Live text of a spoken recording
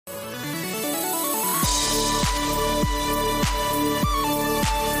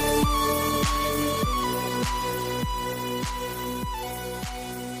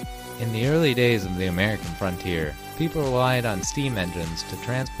early days of the American frontier, people relied on steam engines to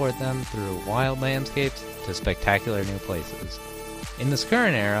transport them through wild landscapes to spectacular new places. In this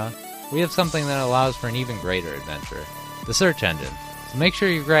current era, we have something that allows for an even greater adventure, the search engine. So make sure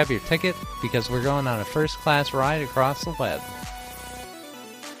you grab your ticket, because we're going on a first-class ride across the web.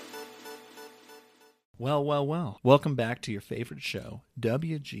 Well. Welcome back to your favorite show,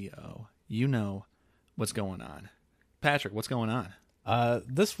 WGO. You know what's going on. Patrick, what's going on?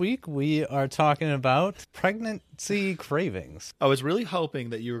 This week we are talking about pregnancy cravings. I was really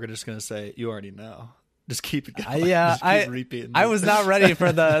hoping that you were just going to say, you already know. Just keep it going. Keep repeating. I was not ready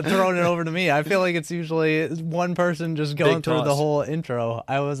for the throwing it over to me. I feel like it's usually one person just going through the whole intro.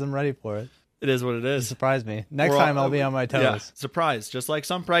 I wasn't ready for it. It is what it is. It surprised me. Next time I'll be on my toes. Yeah, surprise. Just like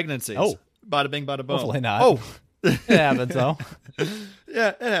some pregnancies. Oh. Bada bing, bada boom. Hopefully not. Oh. It happens, though. Yeah,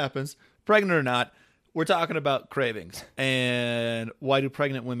 it happens. Pregnant or not, we're talking about cravings. And why do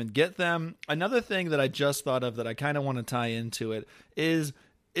pregnant women get them? Another thing that I just thought of that I kind of want to tie into it is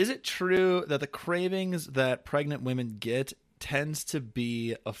it true that the cravings that pregnant women get tends to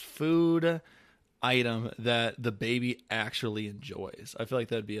be a food item that the baby actually enjoys? I feel like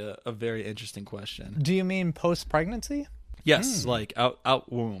that'd be a very interesting question. Do you mean post-pregnancy? Yes, like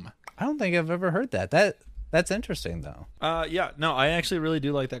out womb. I don't think I've ever heard that. That's interesting, though. Yeah, no, I actually really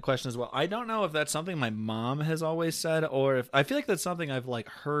do like that question as well. I don't know if that's something my mom has always said, or if I feel like that's something I've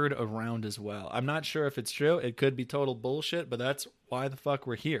heard around as well. I'm not sure if it's true. It could be total bullshit, but that's why the fuck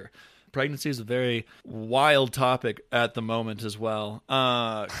we're here. Pregnancy is a very wild topic at the moment as well.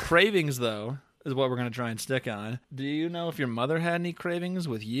 Cravings, though, is what we're going to try and stick on. Do you know if your mother had any cravings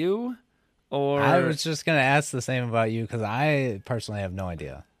with you? Or I was just going to ask the same about you, because I personally have no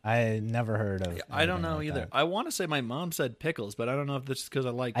idea. I never heard of. I don't know either. That. I want to say my mom said pickles, but I don't know if that's because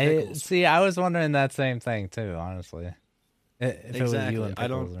I like pickles. I was wondering that same thing too, honestly. If it was you and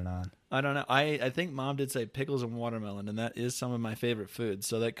pickles or not. I don't know. I think mom did say pickles and watermelon, and that is some of my favorite foods.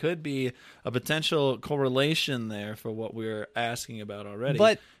 So that could be a potential correlation there for what we were asking about already.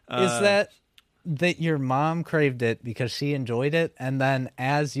 But is that your mom craved it because she enjoyed it, and then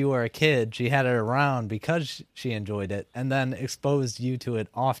as you were a kid, she had it around because she enjoyed it, and then exposed you to it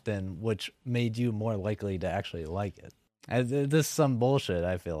often, which made you more likely to actually like it? This is some bullshit,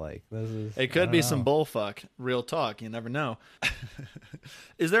 I feel like. It could be some bullfuck. Real talk. You never know.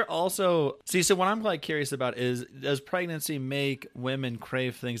 Is there also... See, so what I'm curious about is, does pregnancy make women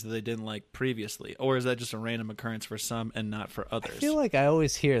crave things that they didn't like previously? Or is that just a random occurrence for some and not for others? I feel like I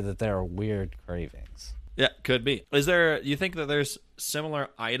always hear that there are weird cravings. Yeah, could be. You think that there's similar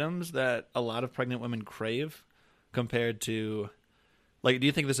items that a lot of pregnant women crave compared to... do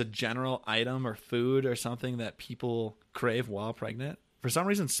you think there's a general item or food or something that people crave while pregnant? For some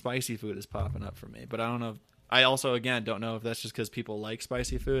reason, spicy food is popping up for me, but I don't know. I also, again, don't know if that's just because people like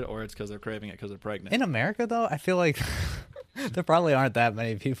spicy food or it's because they're craving it because they're pregnant. In America, though, I feel like there probably aren't that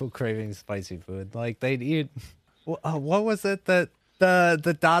many people craving spicy food. They'd eat... what was it that...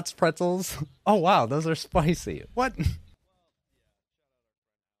 The Dots pretzels? Oh, wow, those are spicy. What?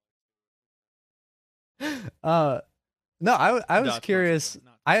 No, I was curious.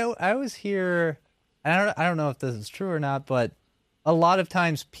 I always hear, and I don't know if this is true or not, but a lot of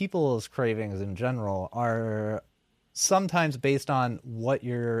times people's cravings in general are sometimes based on what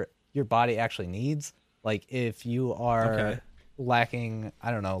your body actually needs. Like if you are lacking,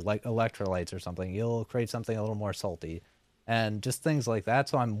 I don't know, like electrolytes or something, you'll crave something a little more salty, and just things like that.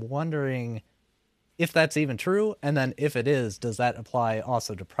 So I'm wondering if that's even true, and then if it is, does that apply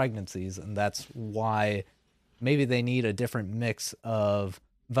also to pregnancies? And that's why maybe they need a different mix of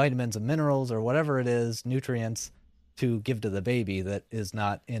vitamins and minerals or whatever it is, nutrients, to give to the baby that is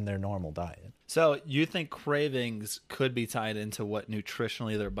not in their normal diet. So you think cravings could be tied into what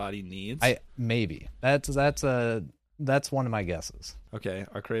nutritionally their body needs? Maybe. That's one of my guesses. Okay,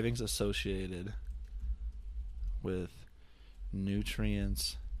 are cravings associated with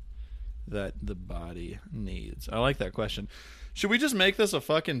nutrients that the body needs? I like that question. Should we just make this a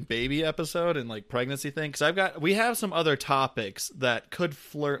fucking baby episode and pregnancy thing? Because we have some other topics that could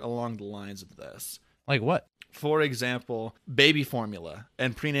flirt along the lines of this. Like what? For example, baby formula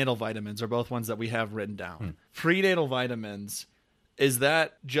and prenatal vitamins are both ones that we have written down. Prenatal vitamins,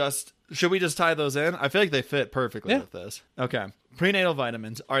 should we just tie those in? I feel like they fit perfectly with this. Okay. Prenatal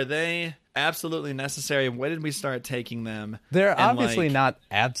vitamins, are they absolutely necessary? When did we start taking them? They're obviously not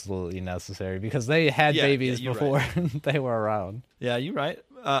absolutely necessary because they had babies before they were around. Yeah, you're right.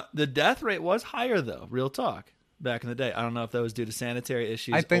 The death rate was higher, though. Real talk. Back in the day. I don't know if that was due to sanitary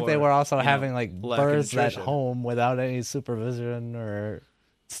issues. I think they were also having births at home without any supervision or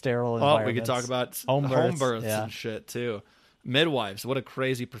sterile environments. We could talk about home births and shit, too. Midwives, what a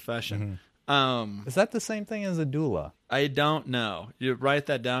crazy profession. Is that the same thing as a doula? I don't know. You write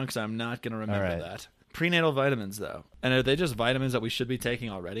that down because I'm not going to remember that. Prenatal vitamins, though, and are they just vitamins that we should be taking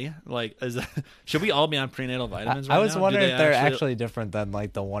already? Like, should we all be on prenatal vitamins right now? I was wondering if they're actually different than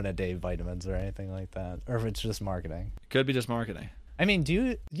like the 1-a-day vitamins or anything like that, or if it's just marketing. Could be just marketing. I mean,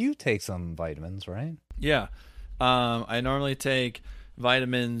 do you take some vitamins, right? Yeah. I normally take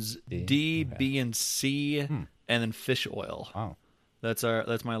vitamins D, B, and C, and then fish oil. Wow. That's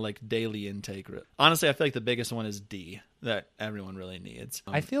my like daily intake. Honestly, I feel like the biggest one is D that everyone really needs.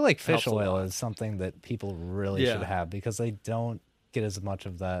 I feel like fish oil is something that people really should have because they don't get as much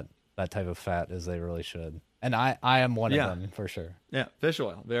of that type of fat as they really should. And I am one of them for sure. Yeah, fish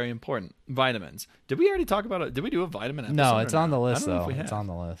oil, very important. Vitamins. Did we already talk about it? Did we do a vitamin episode? No, it's on the list though. It's on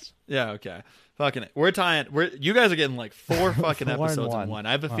the list. Yeah, okay. Fucking it. You guys are getting like 4 fucking episodes in one.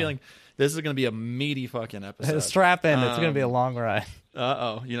 I have a feeling this is going to be a meaty fucking episode. Strap in. It's going to be a long ride.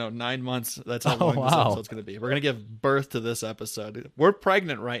 9 months. That's how long this episode's going to be. We're going to give birth to this episode. We're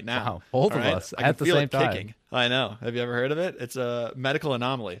pregnant right now. Wow, both of us at the same time. Kicking. I know. Have you ever heard of it? It's a medical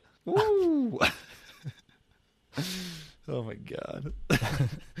anomaly. Woo! Oh my god.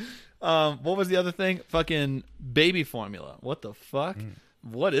 What was the other thing? Fucking baby formula. What the fuck?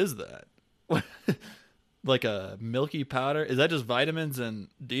 What is that? Like a milky powder? Is that just vitamins and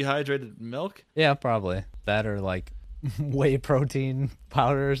dehydrated milk? Yeah, probably. That or like whey protein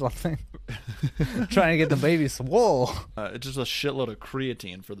powder or something. Trying to get the baby swole. It's just a shitload of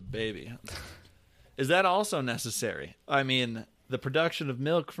creatine for the baby. Is that also necessary? I mean, the production of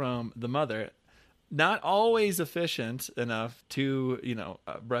milk from the mother, not always efficient enough to,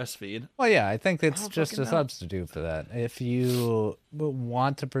 breastfeed. Well, yeah, I think it's just a substitute for that. If you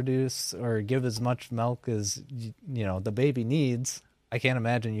want to produce or give as much milk as, the baby needs, I can't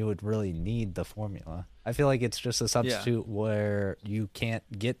imagine you would really need the formula. I feel like it's just a substitute where you can't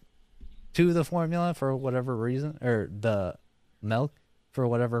get to the formula for whatever reason, or the milk for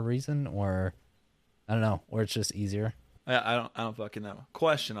whatever reason, or I don't know, or it's just easier. I don't fucking know.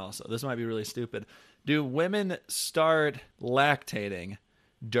 Question also. This might be really stupid. Do women start lactating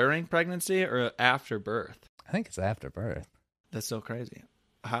during pregnancy or after birth? I think it's after birth. That's so crazy.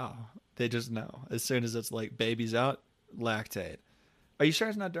 How? They just know. As soon as it's like baby's out, lactate. Are you sure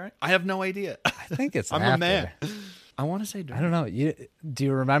it's not during? I have no idea. I think it's I'm after. A man. I want to say during. I don't know. Do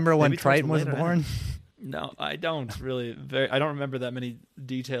you remember when Triton was born? No, I don't really. I don't remember that many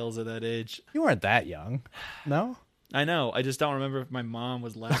details at that age. You weren't that young. No? I know. I just don't remember if my mom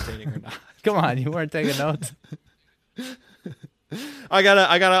was lactating or not. Come on, you weren't taking notes. I want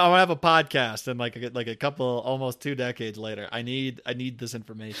to have a podcast and like a couple, almost 2 decades later. I need this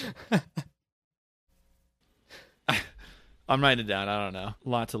information. I'm writing it down. I don't know. A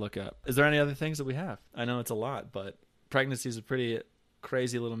lot to look up. Is there any other things that we have? I know it's a lot, but pregnancy is a pretty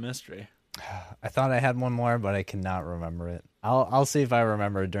crazy little mystery. I thought I had one more, but I cannot remember it. I'll see if I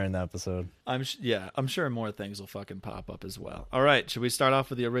remember it during the episode. I'm sure more things will fucking pop up as well. All right, should we start off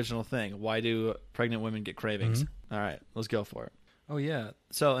with the original thing? Why do pregnant women get cravings? All right, let's go for it. Oh yeah.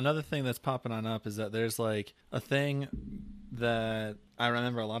 So another thing that's popping on up is that there's like a thing that I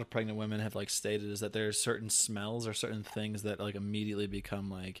remember a lot of pregnant women have like stated is that there's certain smells or certain things that like immediately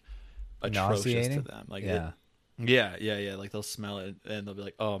become like atrocious to them. Like yeah. Like they'll smell it and they'll be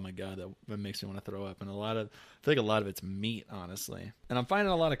like, "Oh my god, that makes me want to throw up." And I feel like a lot of it's meat, honestly. And I'm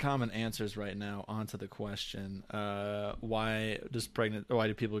finding a lot of common answers right now onto the question, why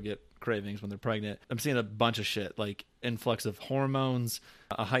do people get cravings when they're pregnant? I'm seeing a bunch of shit, like influx of hormones,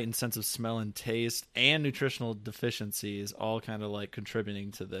 a heightened sense of smell and taste, and nutritional deficiencies, all kind of like contributing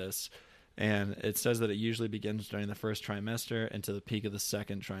to this. And it says that it usually begins during the first trimester and to the peak of the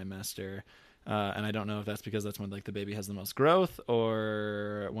second trimester. And I don't know if that's because that's when like the baby has the most growth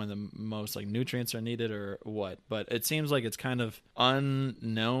or when the most like nutrients are needed or what, but it seems like it's kind of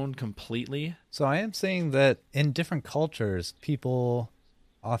unknown completely. So I am seeing that in different cultures, people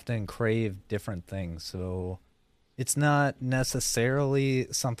often crave different things. So it's not necessarily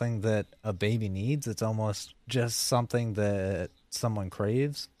something that a baby needs. It's almost just something that someone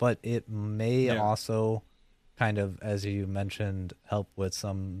craves, but it may also kind of, as you mentioned, help with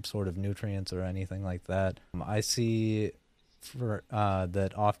some sort of nutrients or anything like that. I see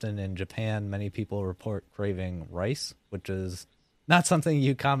that often in Japan, many people report craving rice, which is not something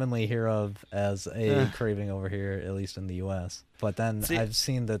you commonly hear of as a craving over here, at least in the U.S. But then I've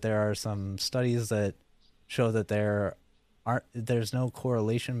seen that there are some studies that show that there's no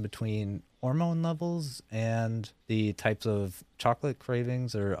correlation between hormone levels and the types of chocolate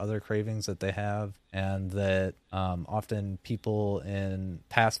cravings or other cravings that they have, and that often people in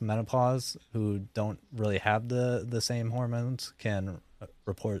past menopause who don't really have the same hormones can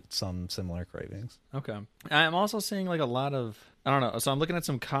report some similar cravings. Okay. I'm also seeing like a lot of, I don't know. So I'm looking at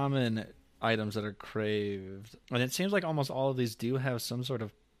some common items that are craved, and it seems like almost all of these do have some sort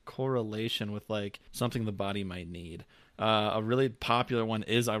of correlation with like something the body might need. A really popular one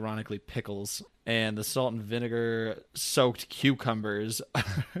is ironically pickles, and the salt and vinegar soaked cucumbers.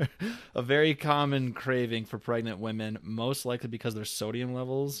 A very common craving for pregnant women, most likely because their sodium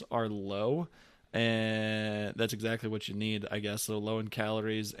levels are low. And that's exactly what you need, I guess. So low in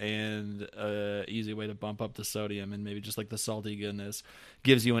calories and easy way to bump up the sodium, and maybe just like the salty goodness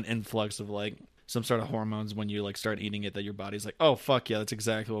gives you an influx of like some sort of hormones when you like start eating it, that your body's like, oh fuck yeah, that's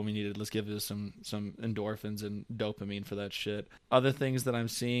exactly what we needed. Let's give this some endorphins and dopamine for that shit. Other things that I'm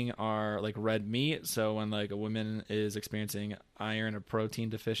seeing are like red meat. So when like a woman is experiencing iron or protein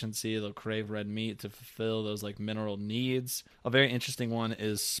deficiency, they'll crave red meat to fulfill those like mineral needs. A very interesting one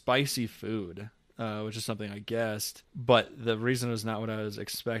is spicy food. Which is something I guessed, but the reason was not what I was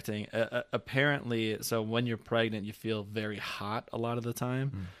expecting. Apparently, so when you're pregnant, you feel very hot a lot of the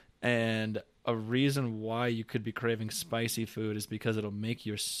time, and a reason why you could be craving spicy food is because it'll make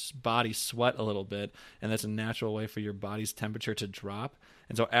your body sweat a little bit, and that's a natural way for your body's temperature to drop.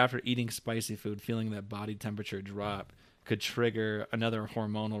 And so after eating spicy food, feeling that body temperature drop could trigger another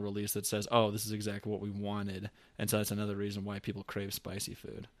hormonal release that says, oh, this is exactly what we wanted. And so that's another reason why people crave spicy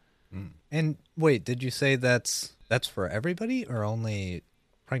food. And wait, did you say that's for everybody or only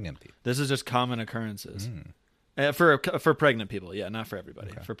pregnant people? This is just common occurrences. For pregnant people, yeah, not for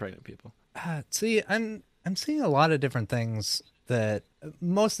everybody. Okay. For pregnant people. See, I'm seeing a lot of different things that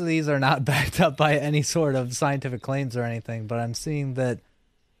most of these are not backed up by any sort of scientific claims or anything, but I'm seeing that,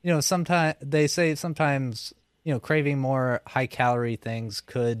 you know, sometimes they say sometimes, you know, craving more high calorie things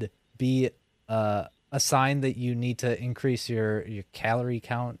could be a sign that you need to increase your calorie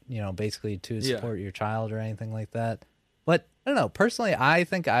count, you know, basically to support your child or anything like that. But I don't know. Personally, I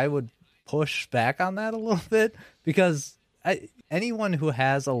think I would push back on that a little bit, because anyone who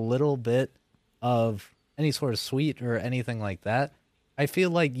has a little bit of any sort of sweet or anything like that, I feel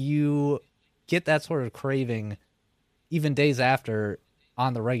like you get that sort of craving even days after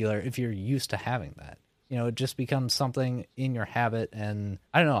on the regular if you're used to having that. You know, it just becomes something in your habit. And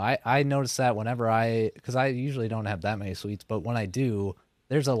I don't know, I notice that whenever because I usually don't have that many sweets, but when I do,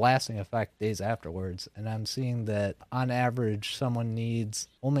 there's a lasting effect days afterwards. And I'm seeing that on average, someone needs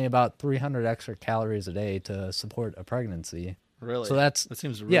only about 300 extra calories a day to support a pregnancy. Really? So that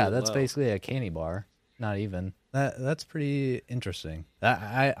seems really that's low. basically a candy bar. Not even. That's pretty interesting.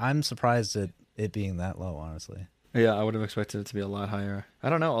 I'm surprised at it being that low, honestly. Yeah, I would have expected it to be a lot higher. I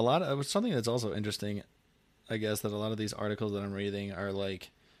don't know. Something that's also interesting, I guess, that a lot of these articles that I'm reading are like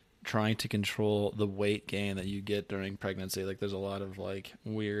trying to control the weight gain that you get during pregnancy. Like there's a lot of like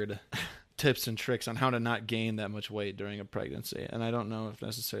weird tips and tricks on how to not gain that much weight during a pregnancy. And I don't know if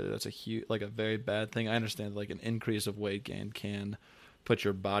necessarily that's a very bad thing. I understand like an increase of weight gain can put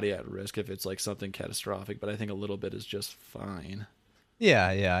your body at risk if it's like something catastrophic, but I think a little bit is just fine.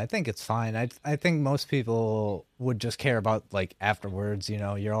 Yeah, I think it's fine. I think most people would just care about like afterwards, you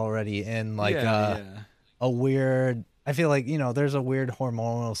know, you're already in like a weird, I feel like, you know, there's a weird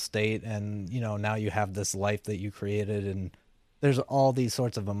hormonal state, and, you know, now you have this life that you created, and there's all these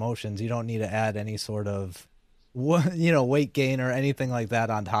sorts of emotions. You don't need to add any sort of, you know, weight gain or anything like that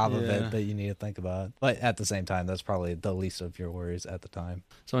on top of it that you need to think about. But at the same time, that's probably the least of your worries at the time.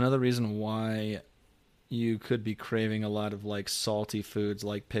 So another reason why you could be craving a lot of like salty foods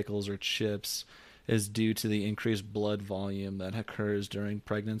like pickles or chips is due to the increased blood volume that occurs during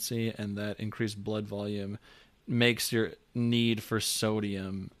pregnancy, and that increased blood volume makes your need for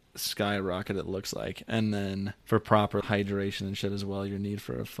sodium skyrocket, it looks like. And then for proper hydration and shit as well, your need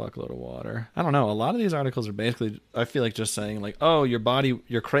for a fuckload of water. I don't know, a lot of these articles are basically, I feel like, just saying like, oh,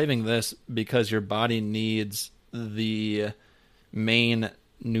 you're craving this because your body needs the main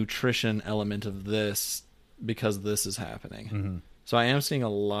nutrition element of this because this is happening. Mm-hmm. So I am seeing a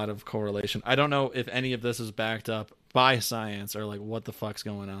lot of correlation. I don't know if any of this is backed up by science or like what the fuck's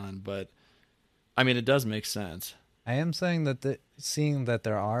going on, but I mean, it does make sense. I am saying that seeing that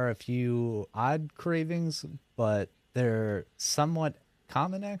there are a few odd cravings, but they're somewhat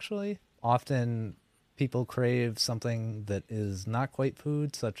common actually. Often people crave something that is not quite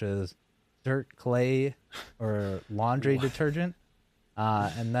food, such as dirt, clay, or laundry detergent.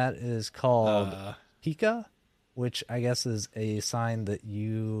 And that is called pica, which I guess is a sign that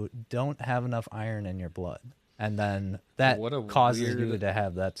you don't have enough iron in your blood. and then that causes weird... you to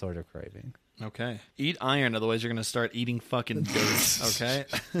have that sort of craving. Okay. Eat iron, otherwise you're going to start eating fucking dirt, okay?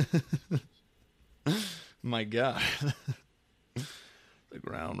 My God. The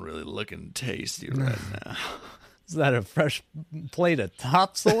ground really looking tasty right now. Is that a fresh plate of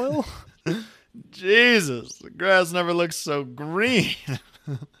topsoil? Jesus, the grass never looks so green.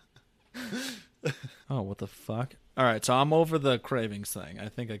 Oh, what the fuck? All right, so I'm over the cravings thing. I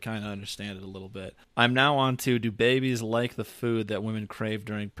think I kind of understand it a little bit. I'm now on to, do babies like the food that women crave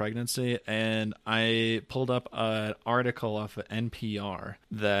during pregnancy? And I pulled up an article off of NPR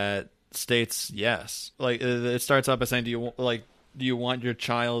that states yes. Like, it starts out by saying, do you want your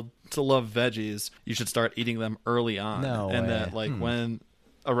child to love veggies? You should start eating them early on. No and way. That, like, when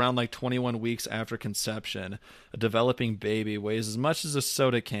around like 21 weeks after conception, a developing baby weighs as much as a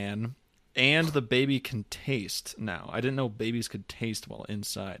soda can. And the baby can taste now. I didn't know babies could taste while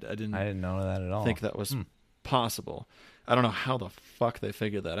inside. I didn't know that at all. Think that was possible. I don't know how the fuck they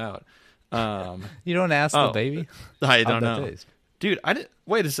figured that out. You don't ask the baby? I don't know. Taste? Dude,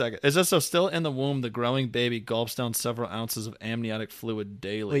 wait a second. Is this so still in the womb, the growing baby gulps down several ounces of amniotic fluid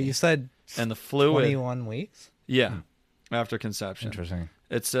daily? Wait, you said and the fluid 21 weeks? Yeah. After conception. Interesting.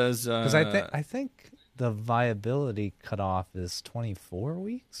 It says because I think the viability cutoff is 24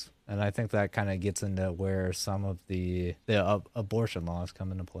 weeks. And I think that kind of gets into where some of the abortion laws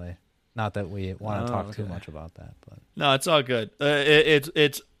come into play. Not that we want to talk too much about that, but no, it's all good.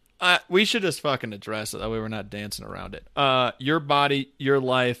 We should just fucking address it. That way we're not dancing around it. Your body, your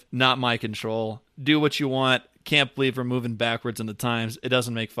life, not my control. Do what you want. Can't believe we're moving backwards in the times. It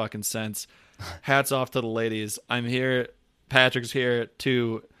doesn't make fucking sense. Hats off to the ladies. I'm here. Patrick's here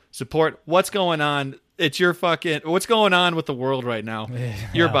to support what's going on. It's your fucking... What's going on with the world right now? Yeah.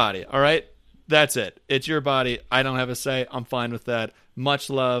 Your body, all right? That's it. It's your body. I don't have a say. I'm fine with that. Much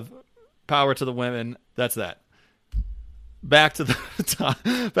love. Power to the women. That's that. Back to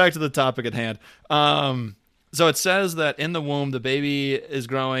the topic at hand. So it says that in the womb, the baby is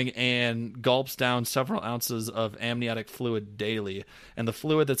growing and gulps down several ounces of amniotic fluid daily, and the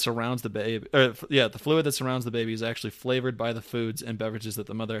fluid that surrounds the baby, is actually flavored by the foods and beverages that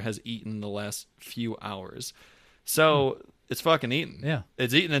the mother has eaten the last few hours. So it's fucking eaten. Yeah,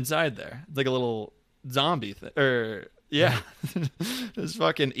 it's eaten inside there. It's like a little zombie thing, yeah, it's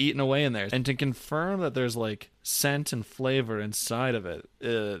fucking eating away in there. And to confirm that there's like scent and flavor inside of it,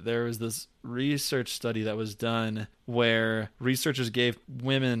 there was this research study that was done where researchers gave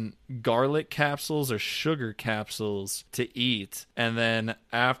women garlic capsules or sugar capsules to eat. And then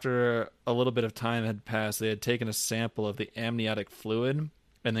after a little bit of time had passed, they had taken a sample of the amniotic fluid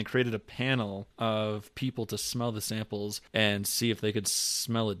and then created a panel of people to smell the samples and see if they could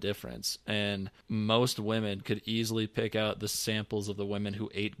smell a difference. And most women could easily pick out the samples of the women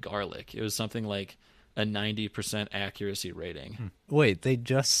who ate garlic. It was something like a 90% accuracy rating. Wait, they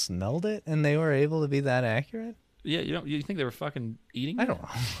just smelled it and they were able to be that accurate? Yeah, you think they were fucking eating it? I don't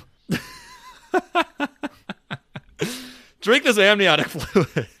know. Drink this amniotic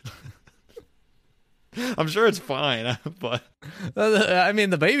fluid. I'm sure it's fine, but... I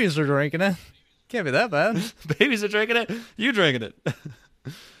mean, the babies are drinking it. Can't be that bad. Babies are drinking it? You drinking it.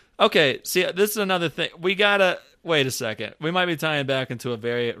 Okay, see, this is another thing. We gotta... Wait a second. We might be tying back into a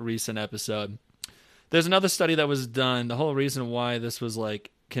very recent episode. There's another study that was done. The whole reason why this was,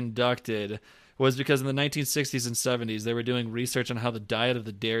 like, conducted was because in the 1960s and 70s, they were doing research on how the diet of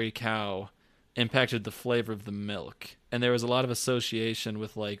the dairy cow impacted the flavor of the milk. And there was a lot of association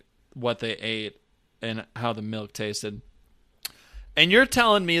with, like, what they ate and how the milk tasted. And you're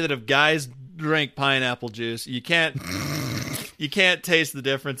telling me that if guys drink pineapple juice, you can't taste the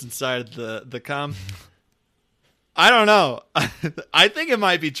difference inside the cum? I don't know. I think it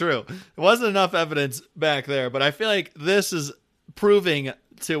might be true. It wasn't enough evidence back there, but I feel like this is proving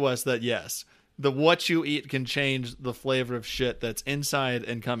to us that yes, what you eat can change the flavor of shit that's inside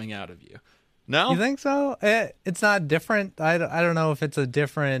and coming out of you. No? You think so? It's not different. I don't know if it's a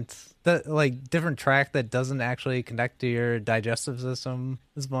different track that doesn't actually connect to your digestive system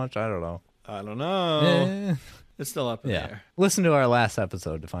as much. I don't know. It's still up in the air. Listen to our last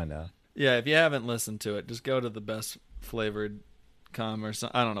episode to find out. Yeah, if you haven't listened to it, just go to the best flavored cum or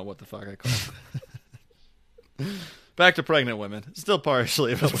something. I don't know what the fuck I call it. Back to pregnant women. Still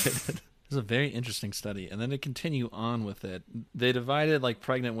partially related. This is a very interesting study. And then to continue on with it, they divided like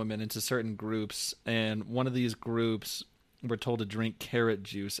pregnant women into certain groups, and one of these groups were told to drink carrot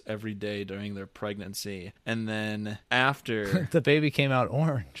juice every day during their pregnancy. And then after... the baby came out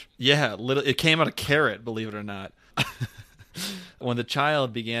orange. Yeah, it came out a carrot, believe it or not. when the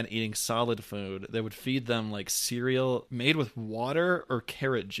child began eating solid food, they would feed them like cereal made with water or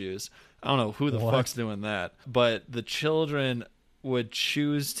carrot juice. I don't know who the fuck's doing that, but the children would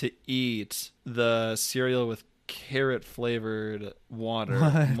choose to eat the cereal with carrot flavored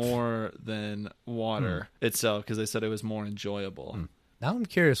water more than water itself because they said it was more enjoyable. Now I'm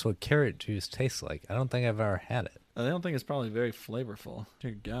curious what carrot juice tastes like. I don't think I've ever had it. I don't think it's probably very flavorful.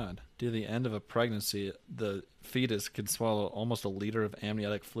 Dear God. Near the end of a pregnancy, the fetus could swallow almost a liter of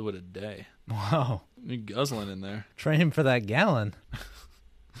amniotic fluid a day. Wow. You're guzzling in there. Training for that gallon.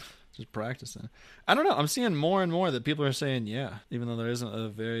 Just practicing. I don't know. I'm seeing more and more that people are saying, yeah, even though there isn't a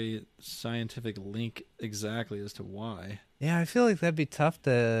very scientific link exactly as to why. Yeah, I feel like that'd be tough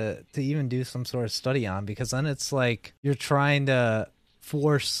to even do some sort of study on, because then it's like you're trying to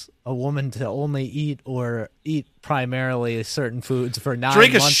force a woman to only eat primarily certain foods for 9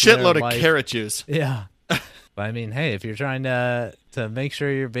 Drink months. Drink a shitload of life. Carrot juice. Yeah. But I mean, hey, if you're trying to make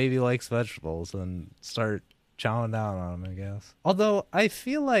sure your baby likes vegetables, then start chowing down on them, I guess. Although I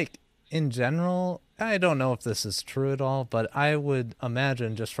feel like in general, I don't know if this is true at all, but I would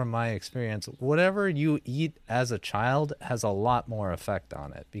imagine just from my experience, whatever you eat as a child has a lot more effect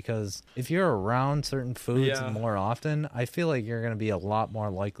on it, because if you're around certain foods more often, I feel like you're going to be a lot more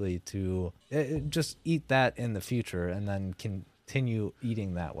likely to just eat that in the future and then continue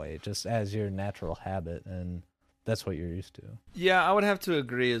eating that way just as your natural habit, and that's what you're used to. Yeah, I would have to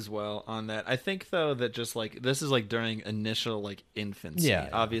agree as well on that. I think, though, that just like this is like during initial like infancy. Yeah.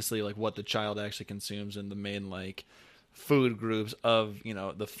 Obviously, like what the child actually consumes and the main like food groups of, you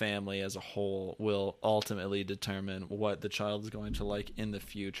know, the family as a whole will ultimately determine what the child is going to like in the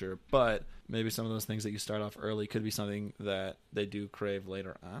future. But maybe some of those things that you start off early could be something that they do crave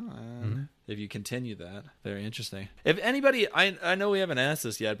later on if you continue that. Very interesting. If anybody, I know we haven't asked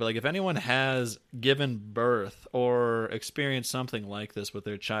this yet, but like if anyone has given birth or experienced something like this with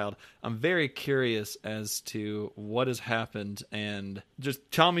their child, I'm very curious as to what has happened, and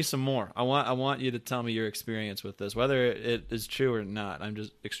just tell me some more. I want you to tell me your experience with this, whether it is true or not. I'm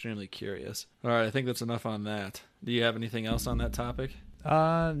just extremely curious. All right, I think that's enough on that. Do you have anything else on that topic?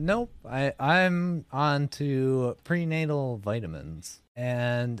 Nope. I'm on to prenatal vitamins,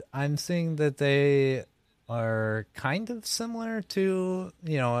 and I'm seeing that they are kind of similar to,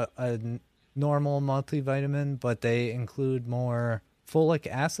 you know, a normal multivitamin, but they include more folic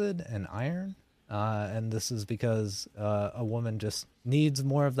acid and iron. And this is because a woman just needs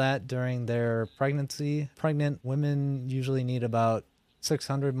more of that during their pregnancy. Pregnant women usually need about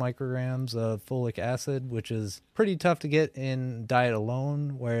 600 micrograms of folic acid, which is pretty tough to get in diet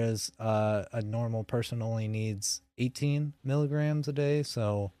alone, whereas a normal person only needs 18 milligrams a day,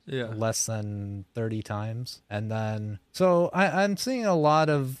 so less than 30 times. And then, so I'm seeing a lot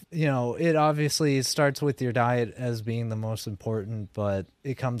of, you know, it obviously starts with your diet as being the most important, but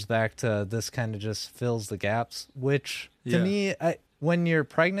it comes back to this kind of just fills the gaps, which to me, when you're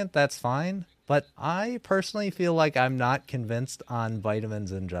pregnant, that's fine. But I personally feel like I'm not convinced on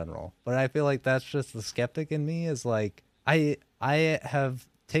vitamins in general. But I feel like that's just the skeptic in me, is like, I have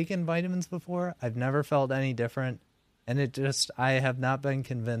taken vitamins before. I've never felt any different. And I have not been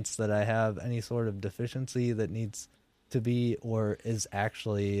convinced that I have any sort of deficiency that needs to be or is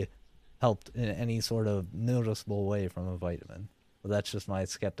actually helped in any sort of noticeable way from a vitamin. But that's just my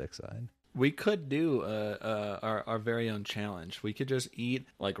skeptic side. We could do our very own challenge. We could just eat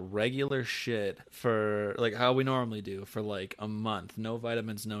like regular shit for like how we normally do for like a month. No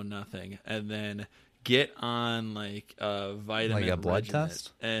vitamins, no nothing. And then get on like a vitamin, like a blood regimen.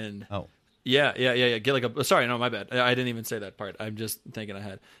 test? And oh. Yeah. Get like a, sorry, no, my bad. I didn't even say that part. I'm just thinking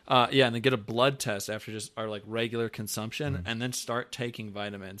ahead. And then get a blood test after just our like regular consumption, and then start taking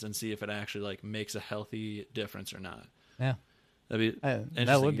vitamins and see if it actually like makes a healthy difference or not. Yeah. That'd be interesting.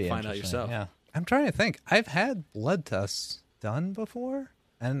 That would be to find out interesting. yourself. Yeah. I'm trying to think. I've had blood tests done before,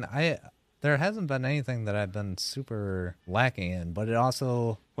 and there hasn't been anything that I've been super lacking in, but it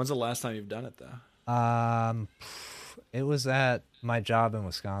also... When's the last time you've done it, though? It was at my job in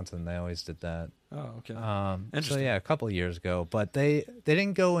Wisconsin. They always did that. Oh, okay. So yeah, a couple of years ago, but they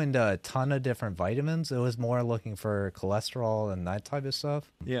didn't go into a ton of different vitamins. It was more looking for cholesterol and that type of stuff.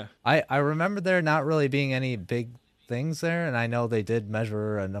 Yeah. I remember there not really being any big things there, and I know they did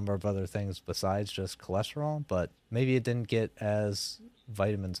measure a number of other things besides just cholesterol, but maybe it didn't get as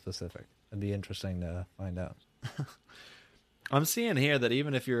vitamin specific. It'd be interesting to find out. I'm seeing here that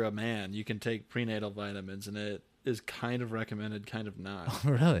even if you're a man, you can take prenatal vitamins, and it is kind of recommended, kind of not. Oh,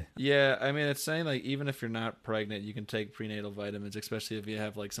 really? Yeah, I mean, it's saying like even if you're not pregnant, you can take prenatal vitamins, especially if you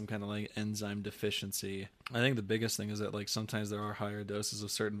have like some kind of like enzyme deficiency. I think the biggest thing is that like sometimes there are higher doses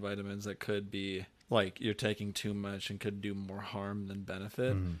of certain vitamins that could be like you're taking too much and could do more harm than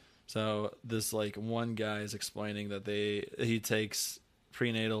benefit. So this like one guy is explaining that he takes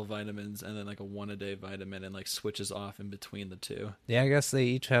prenatal vitamins and then like a 1-a-day vitamin and like switches off in between the two. Yeah, I guess they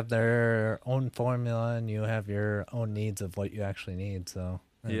each have their own formula and you have your own needs of what you actually need. So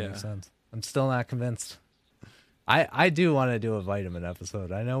that makes sense. I'm still not convinced. I do want to do a vitamin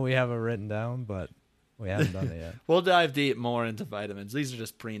episode. I know we have it written down, but we haven't done it yet. We'll dive deep more into vitamins. These are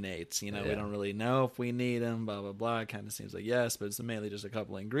just prenates. You know, we don't really know if we need them, blah, blah, blah. It kind of seems like yes, but it's mainly just a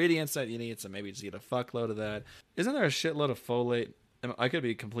couple of ingredients that you need, so maybe just eat a fuckload of that. Isn't there a shitload of folate? I could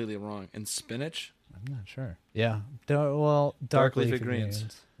be completely wrong. In spinach? I'm not sure. Yeah. Dark leafy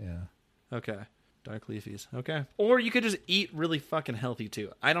greens. Yeah. Okay. Dark leafies. Okay. Or you could just eat really fucking healthy too.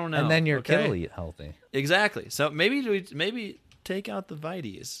 I don't know. And then your kid will eat healthy. Exactly. So maybe take out the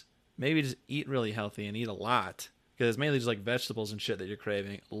vites. Maybe just eat really healthy and eat a lot. Because it's mainly just like vegetables and shit that you're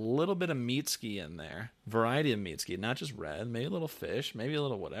craving. A little bit of meat ski in there. Variety of meat ski. Not just red. Maybe a little fish. Maybe a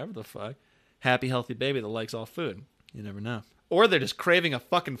little whatever the fuck. Happy, healthy baby that likes all food. You never know. Or they're just craving a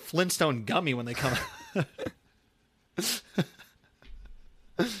fucking Flintstone gummy when they come out.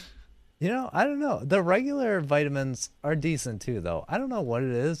 You know, I don't know. The regular vitamins are decent too, though. I don't know what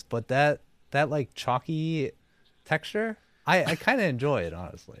it is, but that like chalky texture, I kind of enjoy it,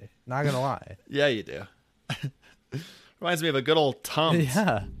 honestly. Not gonna lie. Yeah, you do. Reminds me of a good old Tums.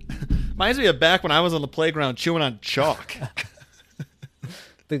 Yeah. Reminds me of back when I was on the playground chewing on chalk.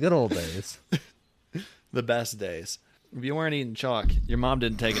 The good old days. The best days. If you weren't eating chalk, your mom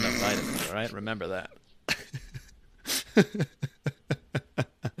didn't take enough vitamins, all right? Remember that.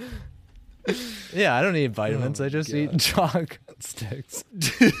 Yeah, I don't eat vitamins. I just eat chalk sticks.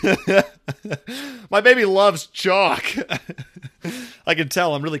 My baby loves chalk. I can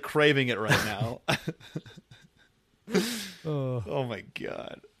tell. I'm really craving it right now. Oh my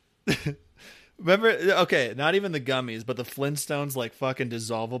God. Remember, okay, not even the gummies, but the Flintstones, like fucking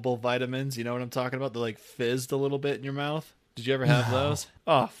dissolvable vitamins. You know what I'm talking about? They're like fizzed a little bit in your mouth. Did you ever have those?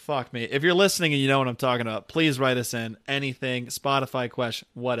 Oh, fuck me. If you're listening and you know what I'm talking about, please write us in. Anything, Spotify question,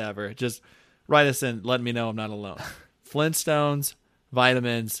 whatever. Just write us in. Let me know I'm not alone. Flintstones,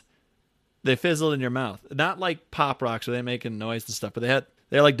 vitamins, they fizzled in your mouth. Not like Pop Rocks where they're making noise and stuff, but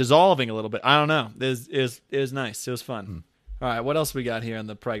they're like dissolving a little bit. I don't know. It was nice. It was fun. All right, what else we got here on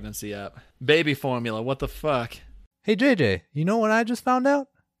the pregnancy app? Baby formula, what the fuck? Hey, JJ, you know what I just found out?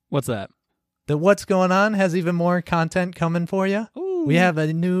 What's that? That What's Going On has even more content coming for you. Ooh. We have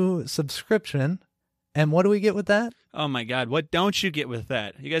a new subscription. And what do we get with that? Oh, my God. What don't you get with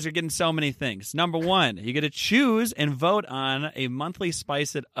that? You guys are getting so many things. Number one, you get to choose and vote on a monthly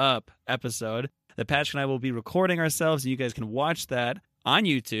Spice It Up episode that Patrick and I will be recording ourselves, and you guys can watch that on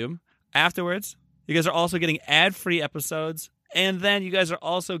YouTube. Afterwards, you guys are also getting ad-free episodes, and then you guys are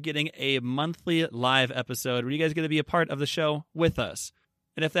also getting a monthly live episode where you guys get to be a part of the show with us.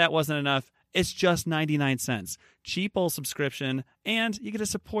 And if that wasn't enough, it's just 99 cents. Cheap old subscription, and you get to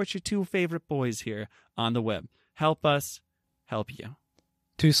support your two favorite boys here on the web. Help us help you.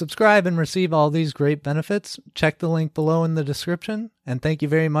 To subscribe and receive all these great benefits, check the link below in the description, and thank you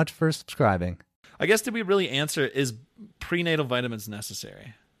very much for subscribing. I guess, did we really answer, is prenatal vitamins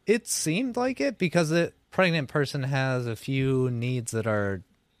necessary? It seemed like it because a pregnant person has a few needs that are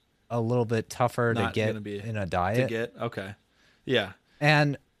a little bit tougher to get in a diet. Okay. Yeah.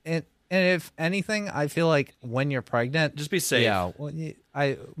 And if anything, I feel like when you're pregnant, just be safe. Yeah, well,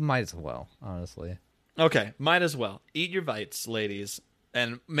 I might as well, honestly. Okay, might as well. Eat your vites, ladies.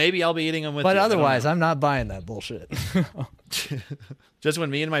 And maybe I'll be eating them with you. But otherwise, I'm not buying that bullshit. Just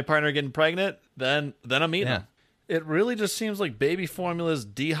when me and my partner are getting pregnant, then I'm eating them. It really just seems like baby formula is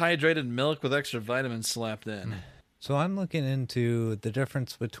dehydrated milk with extra vitamins slapped in. So I'm looking into the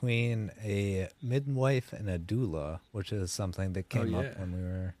difference between a midwife and a doula, which is something that came up when we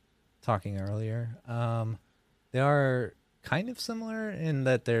were talking earlier. They are kind of similar in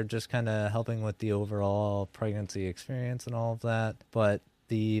that they're just kind of helping with the overall pregnancy experience and all of that. But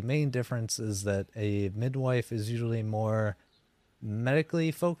the main difference is that a midwife is usually more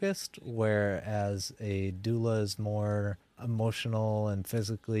medically focused, whereas a doula is more emotional and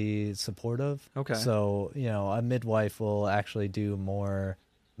physically supportive. Okay. So, a midwife will actually do more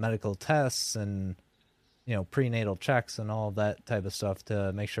medical tests and, prenatal checks and all of that type of stuff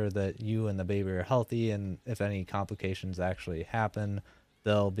to make sure that you and the baby are healthy. And if any complications actually happen,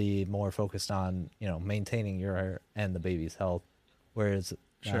 they'll be more focused on, maintaining your and the baby's health. Whereas,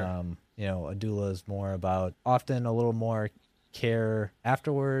 a doula is more about often a little more care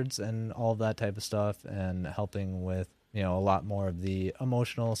afterwards and all that type of stuff, and helping with a lot more of the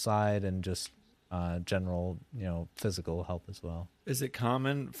emotional side and just general, physical help as well. Is it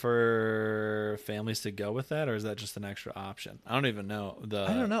common for families to go with that, or is that just an extra option? I don't even know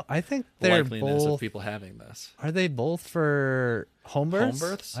I don't know. I think they're likeliness both of people having this. Are they both for home births? Home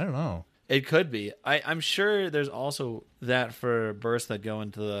births? I don't know. It could be. I'm sure there's also that for births that go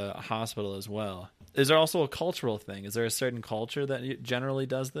into the hospital as well. Is there also a cultural thing? Is there a certain culture that generally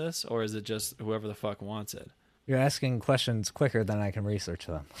does this, or is it just whoever the fuck wants it? You're asking questions quicker than I can research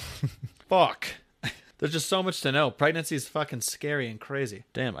them. Fuck. There's just so much to know. Pregnancy is fucking scary and crazy.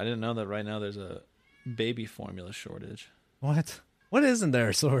 Damn, I didn't know that right now there's a baby formula shortage. What? What isn't there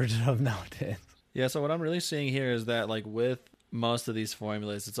a shortage of nowadays? Yeah, so what I'm really seeing here is that, like, with most of these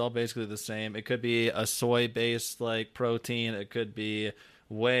formulas, it's all basically the same. It could be a soy-based, like, protein. It could be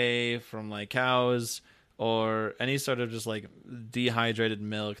whey from, like, cows, or any sort of just, like, dehydrated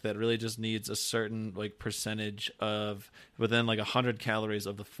milk that really just needs a certain, like, percentage of, within, like, 100 calories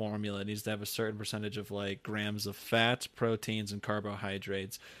of the formula. It needs to have a certain percentage of, like, grams of fat, proteins, and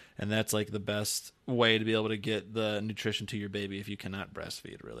carbohydrates. And that's, like, the best way to be able to get the nutrition to your baby if you cannot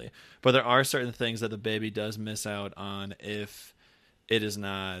breastfeed, really. But there are certain things that the baby does miss out on if it is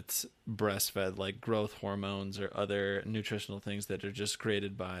not breastfed, like growth hormones or other nutritional things that are just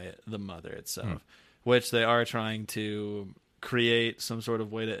created by the mother itself, which they are trying to create some sort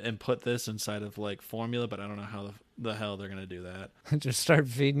of way to input this inside of, like, formula, but I don't know how the hell they're going to do that. Just start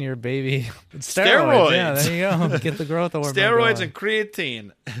feeding your baby steroids. Yeah, there you go. Get the growth hormone Steroids going. And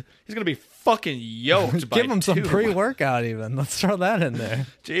creatine. He's going to be fucking yoked by Give him some pre-workout even. Let's throw that in there.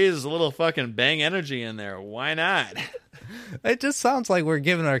 Jeez, a little fucking bang energy in there. Why not? It just sounds like we're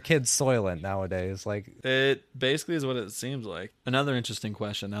giving our kids Soylent nowadays. Like, it basically is what it seems like. Another interesting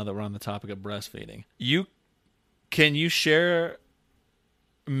question now that we're on the topic of breastfeeding. Can you share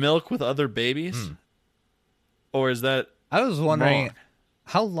milk with other babies? Or is that I was wondering, wrong?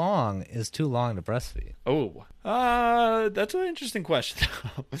 How long is too long to breastfeed? Oh, that's an interesting question.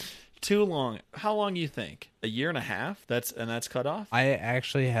 Too long. How long do you think? A year and a half? That's cut off? I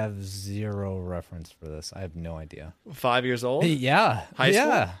actually have zero reference for this. I have no idea. 5 years old? Yeah. High school?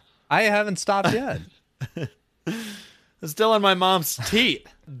 Yeah. I haven't stopped yet. It's still in my mom's teeth.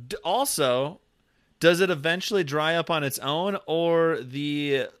 Also, does it eventually dry up on its own, or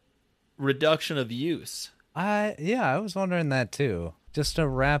the reduction of use? I was wondering that too. Just to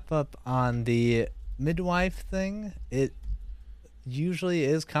wrap up on the midwife thing, it usually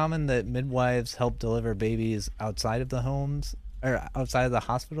is common that midwives help deliver babies outside of the homes or outside of the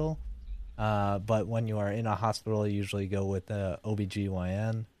hospital. But when you are in a hospital, you usually go with the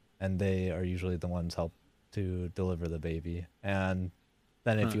OBGYN, and they are usually the ones help to deliver the baby. And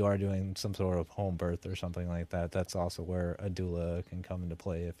then if you are doing some sort of home birth or something like that, that's also where a doula can come into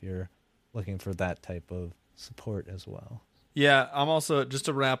play if you're looking for that type of support as well. Yeah, I'm also, just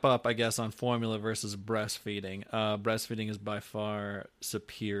to wrap up, I guess, on formula versus breastfeeding. Breastfeeding is by far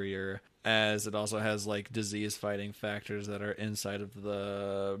superior, as it also has, like, disease-fighting factors that are inside of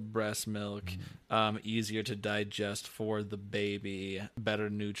the breast milk, easier to digest for the baby, better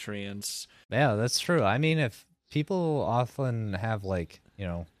nutrients. Yeah, that's true. I mean, if people often have, like,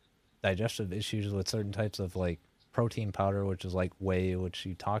 digestive issues with certain types of, like, protein powder, which is like whey, which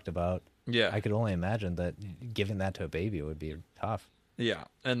you talked about. Yeah. I could only imagine that giving that to a baby would be tough. Yeah.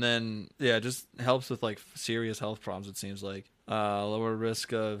 And then, it just helps with, like, serious health problems, it seems like. Lower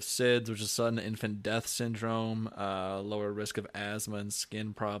risk of SIDS, which is sudden infant death syndrome. Lower risk of asthma and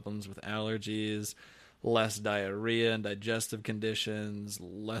skin problems with allergies. Less diarrhea and digestive conditions.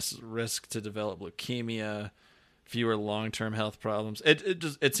 Less risk to develop leukemia. Fewer long-term health problems.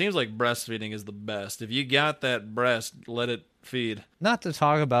 It seems like breastfeeding is the best. If you got that breast, let it feed. Not to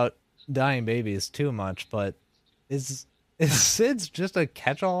talk about dying babies too much, but is SIDS just a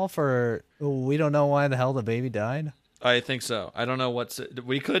catch-all for we don't know why the hell the baby died? I think so. I don't know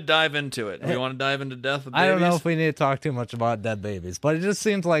we could dive into it. We want to dive into death of babies? I don't know if we need to talk too much about dead babies, but it just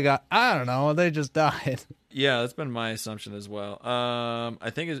seems like I don't know, they just died. Yeah, that's been my assumption as well. I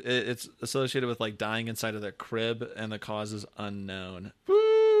think it's associated with, like, dying inside of their crib, and the cause is unknown.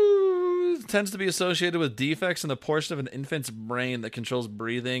 It tends to be associated with defects in the portion of an infant's brain that controls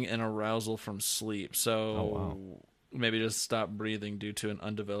breathing and arousal from sleep. So maybe just stop breathing due to an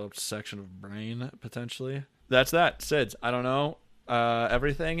undeveloped section of brain, potentially. That's that. SIDS. I don't know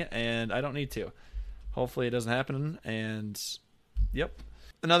everything, and I don't need to. Hopefully it doesn't happen, and yep.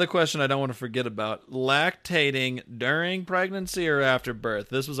 Another question I don't want to forget about. Lactating during pregnancy or after birth?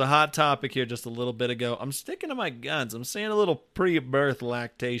 This was a hot topic here just a little bit ago. I'm sticking to my guns. I'm saying a little pre-birth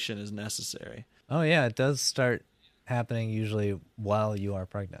lactation is necessary. Oh, yeah, it does start happening usually while you are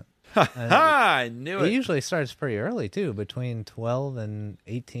pregnant. I knew it. It usually starts pretty early too, between 12 and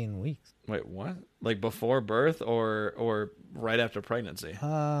 18 weeks. Wait, what? Like before birth or right after pregnancy?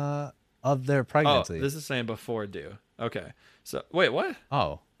 Of their pregnancy. Oh, this is saying before due. Okay. So wait, what?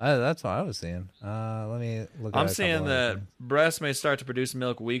 Oh, that's what I was seeing. Let me look. I'm seeing that breasts may start to produce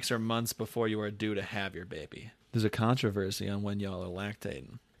milk weeks or months before you are due to have your baby. There's a controversy on when y'all are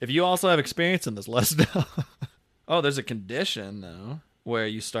lactating. If you also have experience in this, let us know. Oh, there's a condition though where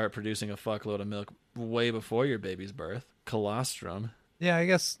you start producing a fuckload of milk way before your baby's birth. Colostrum. Yeah, I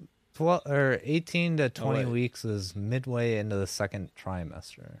guess 12 or 18 to 20 weeks is midway into the second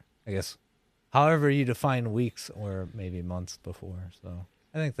trimester. I guess, however you define weeks or maybe months before. So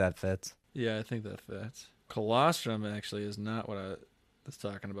I think that fits. Yeah, I think that fits. Colostrum actually is not what I was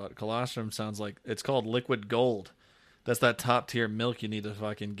talking about. Colostrum sounds like it's called liquid gold. That's that top tier milk you need to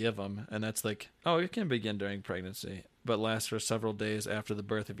fucking give them. And that's like, oh, it can begin during pregnancy, but lasts for several days after the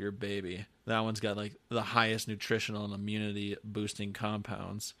birth of your baby. That one's got like the highest nutritional and immunity boosting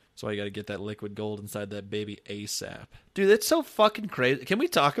compounds. So you got to get that liquid gold inside that baby ASAP. Dude, that's so fucking crazy. Can we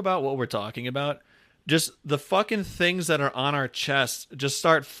talk about what we're talking about? Just the fucking things that are on our chest just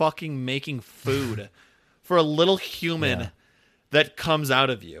start fucking making food for a little human that comes out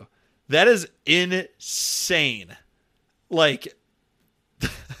of you. That is insane. Like,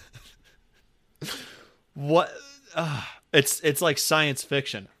 what? It's like science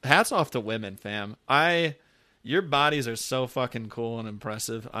fiction. Hats off to women, fam. Your bodies are so fucking cool and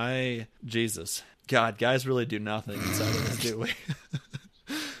impressive. Jesus. God, guys really do nothing inside of this, do we?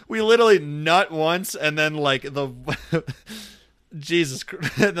 We literally nut once and then like Jesus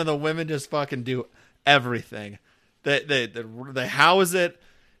Christ, and then the women just fucking do everything. They house it,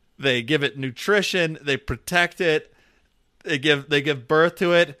 they give it nutrition, they protect it, they give birth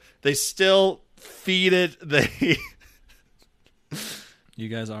to it, they still feed it. You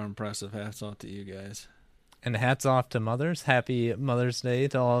guys are impressive. Hats off to you guys. And hats off to mothers. Happy Mother's Day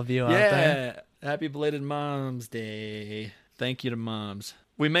to all of you out there. Yeah, happy belated Mom's Day. Thank you to moms.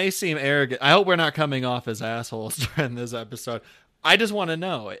 We may seem arrogant. I hope we're not coming off as assholes during this episode. I just want to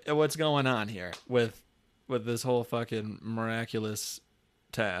know what's going on here with this whole fucking miraculous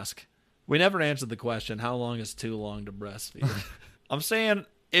task. We never answered the question, how long is too long to breastfeed? I'm saying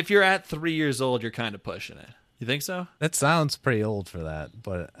if you're at 3 years old, you're kind of pushing it. You think so? That sounds pretty old for that,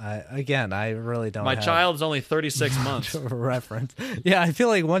 but I really don't. My child's only 36 months. Reference. Yeah, I feel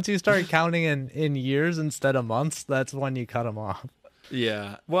like once you start counting in years instead of months, that's when you cut them off.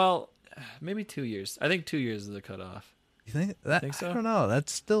 Yeah. Well, maybe 2 years. I think 2 years is the cutoff. You think that? Think so? I don't know. That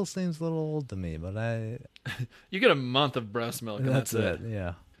still seems a little old to me, but You get a month of breast milk, and that's it.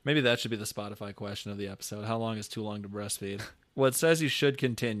 Yeah. Maybe that should be the Spotify question of the episode. How long is too long to breastfeed? Well, it says you should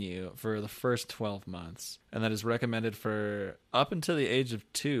continue for the first 12 months, and that is recommended for up until the age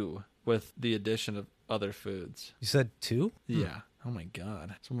of 2 with the addition of other foods. You said 2? Yeah. Oh, my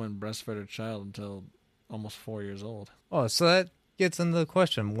God. Someone breastfed a child until almost 4 years old. Oh, so that gets into the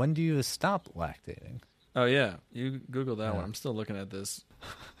question, when do you stop lactating? Oh, yeah. You Google that one. I'm still looking at this.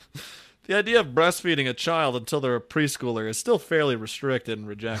 The idea of breastfeeding a child until they're a preschooler is still fairly restricted and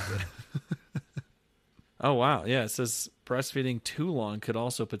rejected. Oh, wow. Yeah, it says breastfeeding too long could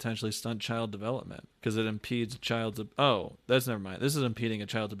also potentially stunt child development because it impedes a child's... Oh, that's never mind. This is impeding a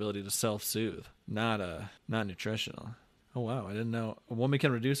child's ability to self-soothe, not nutritional. Oh, wow. I didn't know. A woman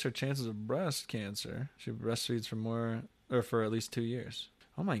can reduce her chances of breast cancer. She breastfeeds for at least 2 years.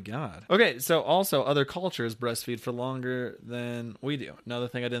 Oh, my God. Okay, so also other cultures breastfeed for longer than we do. Another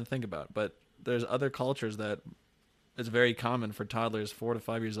thing I didn't think about, but there's other cultures that it's very common for toddlers 4 to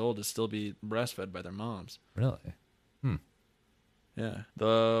 5 years old to still be breastfed by their moms. Really? Yeah.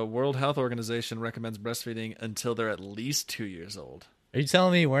 The World Health Organization recommends breastfeeding until they're at least 2 years old. Are you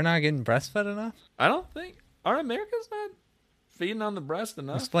telling me we're not getting breastfed enough? I don't think... Are Americans not feeding on the breast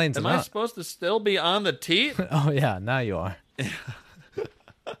enough? Explains Am I supposed to still be on the teat? Oh, yeah. Now you are.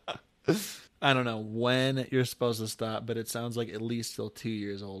 I don't know when you're supposed to stop, but it sounds like at least till 2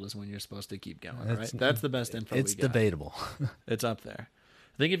 years old is when you're supposed to keep going, right? That's the best info we got. It's debatable. It's up there.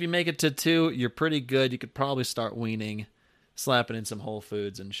 I think if you make it to 2, you're pretty good. You could probably start weaning, slapping in some Whole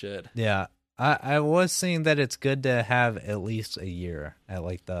Foods and shit. Yeah. I was seeing that it's good to have at least a year at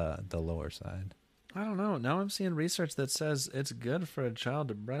like the lower side. I don't know. Now I'm seeing research that says it's good for a child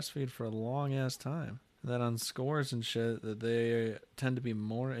to breastfeed for a long-ass time. That on scores and shit, that they tend to be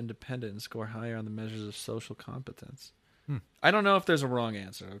more independent and score higher on the measures of social competence. I don't know if there's a wrong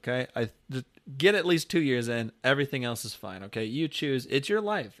answer, okay? I just get at least 2 years in. Everything else is fine, okay? You choose. It's your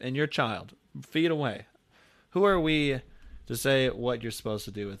life and your child. Feed away. Who are we to say what you're supposed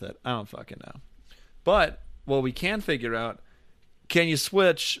to do with it? I don't fucking know. But what we can figure out, can you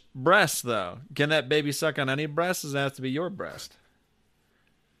switch breasts, though? Can that baby suck on any breast? Does it have to be your breast?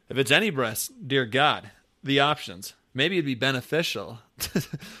 If it's any breast, dear God, the options. Maybe it'd be beneficial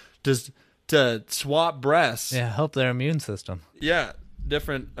just to swap breasts. Yeah, help their immune system. Yeah,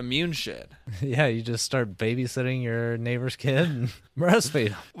 different immune shit. Yeah, you just start babysitting your neighbor's kid and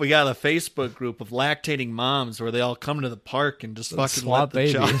breastfeed them. We got a Facebook group of lactating moms where they all come to the park and just fucking swap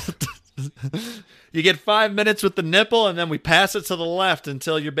let the babies. child. You get 5 minutes with the nipple, and then we pass it to the left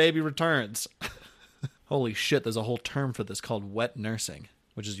until your baby returns. Holy shit, there's a whole term for this called wet nursing,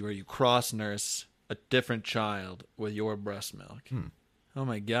 which is where you cross-nurse a different child with your breast milk. Oh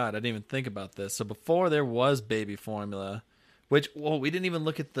my God, I didn't even think about this. So before there was baby formula, which, well, we didn't even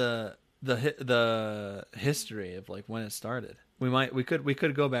look at the history of like when it started. We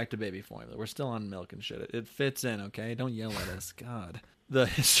could go back to baby formula. We're still on milk and shit. It fits in, okay? Don't yell at us. God. The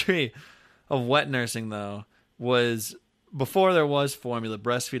history of wet nursing, though, was before there was formula,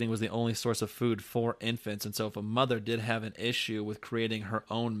 breastfeeding was the only source of food for infants. And so if a mother did have an issue with creating her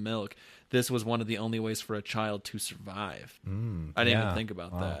own milk, this was one of the only ways for a child to survive. I didn't even think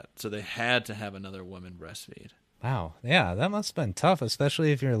about that. So they had to have another woman breastfeed. Wow. Yeah, that must have been tough,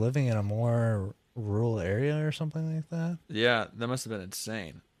 especially if you're living in a more rural area or something like that. Yeah, that must have been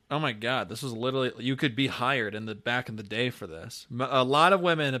insane. Oh my God, this was literally, you could be hired back in the day for this. A lot of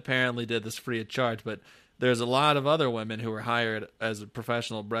women apparently did this free of charge, but there's a lot of other women who were hired as a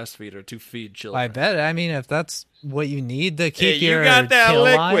professional breastfeeder to feed children. I bet. I mean, if that's what you need to keep you your got that kid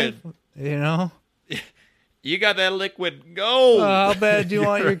liquid. alive, you know? You got that liquid gold. How bad do you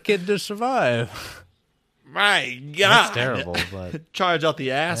want your kid to survive? My God. That's terrible, but charge out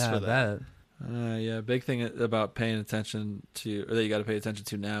the ass yeah, for that. I bet. Yeah, big thing about paying attention to, or that you got to pay attention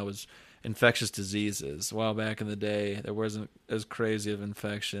to now, is infectious diseases. A while back in the day, there wasn't as crazy of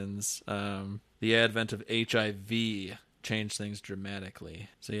infections. The advent of HIV changed things dramatically.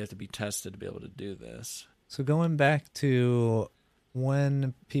 So you have to be tested to be able to do this. So going back to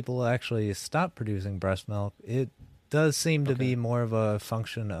when people actually stop producing breast milk, it does seem to be more of a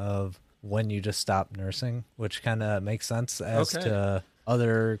function of when you just stop nursing, which kind of makes sense as to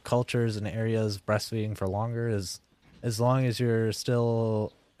other cultures and areas. Breastfeeding for longer is, as long as you're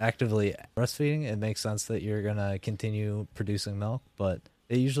still actively breastfeeding, it makes sense that you're going to continue producing milk, but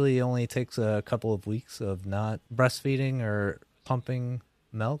it usually only takes a couple of weeks of not breastfeeding or pumping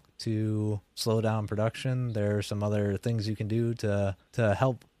milk to slow down production. There are some other things you can do to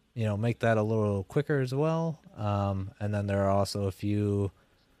help, make that a little quicker as well. And then there are also a few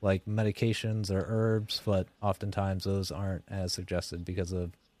like medications or herbs, but oftentimes those aren't as suggested because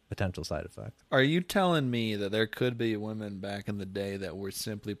of potential side effects. Are you telling me that there could be women back in the day that were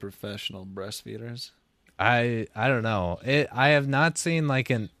simply professional breastfeeders? I don't know. I have not seen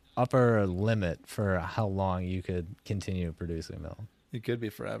like an upper limit for how long you could continue producing milk. It could be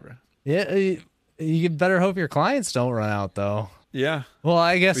forever. Yeah, you better hope your clients don't run out, though. Yeah. Well,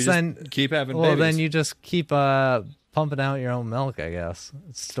 I guess we then just keep having well, babies. then you just keep pumping out your own milk, I guess,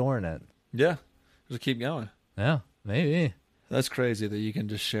 storing it. Yeah, just keep going. Yeah, maybe. That's crazy that you can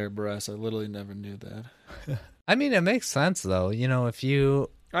just share breasts. I literally never knew that. I mean, it makes sense though. If you,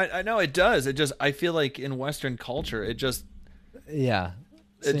 I know it does. I feel like in Western culture, it just seems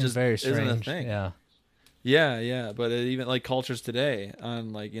very strange. isn't a thing. Yeah, but even like cultures today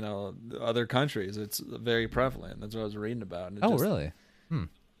on like other countries, it's very prevalent. That's what I was reading about. And really?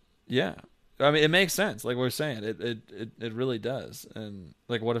 Yeah, I mean it makes sense. Like we're saying, it really does. And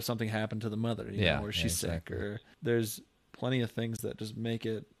like, what if something happened to the mother? Or she's sick, or there's plenty of things that just make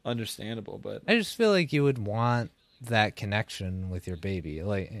it understandable. But I just feel like you would want that connection with your baby,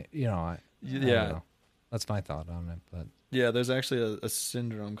 like I don't know. That's my thought on it, but. Yeah, there's actually a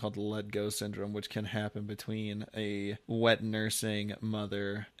syndrome called the let go syndrome, which can happen between a wet nursing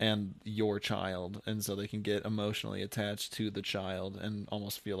mother and your child. And so they can get emotionally attached to the child and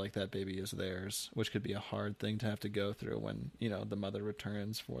almost feel like that baby is theirs, which could be a hard thing to have to go through when, the mother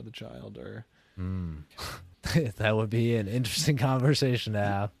returns for the child. Or That would be an interesting conversation to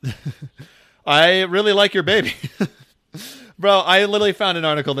have. I really like your baby. Bro, I literally found an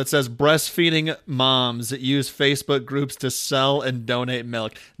article that says breastfeeding moms use Facebook groups to sell and donate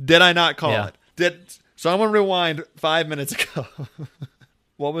milk. Did I not call it? Did someone rewind 5 minutes ago?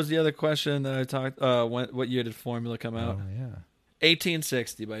 What was the other question that I talked? What year did formula come out?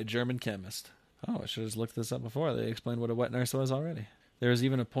 1860 by a German chemist. Oh, I should have looked this up before. They explained what a wet nurse was already. There was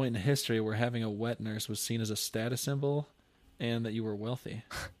even a point in history where having a wet nurse was seen as a status symbol and that you were wealthy.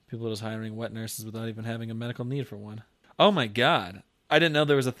 People were just hiring wet nurses without even having a medical need for one. Oh my God. I didn't know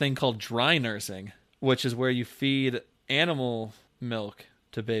there was a thing called dry nursing, which is where you feed animal milk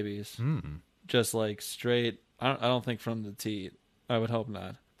to babies. just like straight. I don't think from the teat. I would hope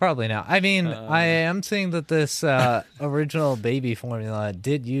not. Probably not. I mean, I am seeing that this original baby formula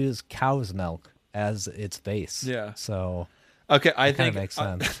did use cow's milk as its base. Yeah. So okay, I think makes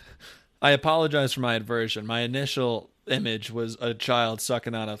sense. I apologize for my aversion. My initial image was a child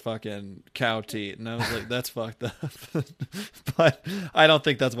sucking on a fucking cow teat, and I was like, that's fucked up. But I don't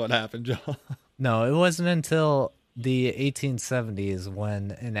think that's what happened, Joel. No, it wasn't until the 1870s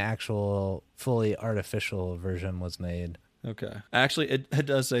when an actual fully artificial version was made. Okay. Actually, it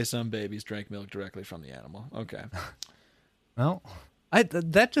does say some babies drank milk directly from the animal. Okay. Well,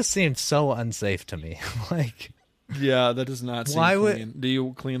 that just seems so unsafe to me. Like, yeah, that does not seem clean. Do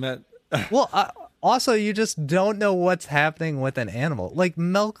you clean that? Well, also, you just don't know what's happening with an animal. Like,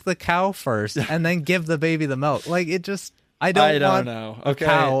 milk the cow first and then give the baby the milk. Like, it just... I don't want know. a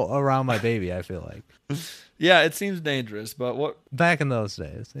cow around my baby, I feel like. Yeah, it seems dangerous, but what... Back in those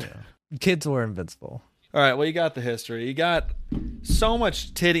days, kids were invincible. All right, well, you got the history. You got so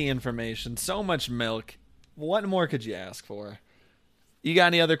much titty information, so much milk. What more could you ask for? You got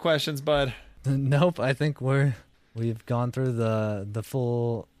any other questions, bud? Nope, I think we've gone through the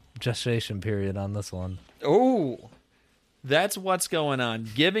full gestation period on this one. Oh, that's what's going on.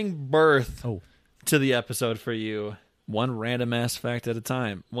 Giving birth to the episode for you. One random ass fact at a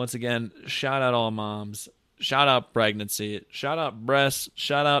time. Once again, shout out all moms. Shout out pregnancy. Shout out breasts.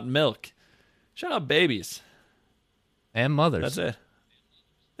 Shout out milk. Shout out babies. And mothers. That's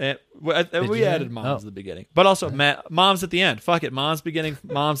it. And we added moms at the beginning. But also moms at the end. Fuck it. Moms beginning,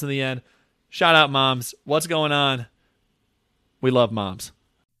 moms in the end. Shout out moms. What's going on? We love moms.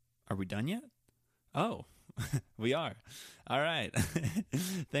 Are we done yet? Oh, we are. All right.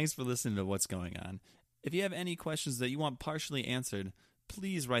 Thanks for listening to What's Going On. If you have any questions that you want partially answered,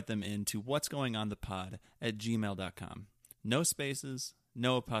 please write them in to what'sgoingonthepod@gmail.com. No spaces,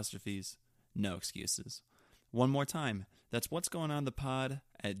 no apostrophes, no excuses. One more time, that's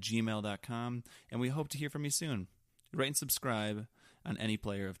what'sgoingonthepod@gmail.com, and we hope to hear from you soon. Rate and subscribe on any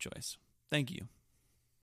player of choice. Thank you.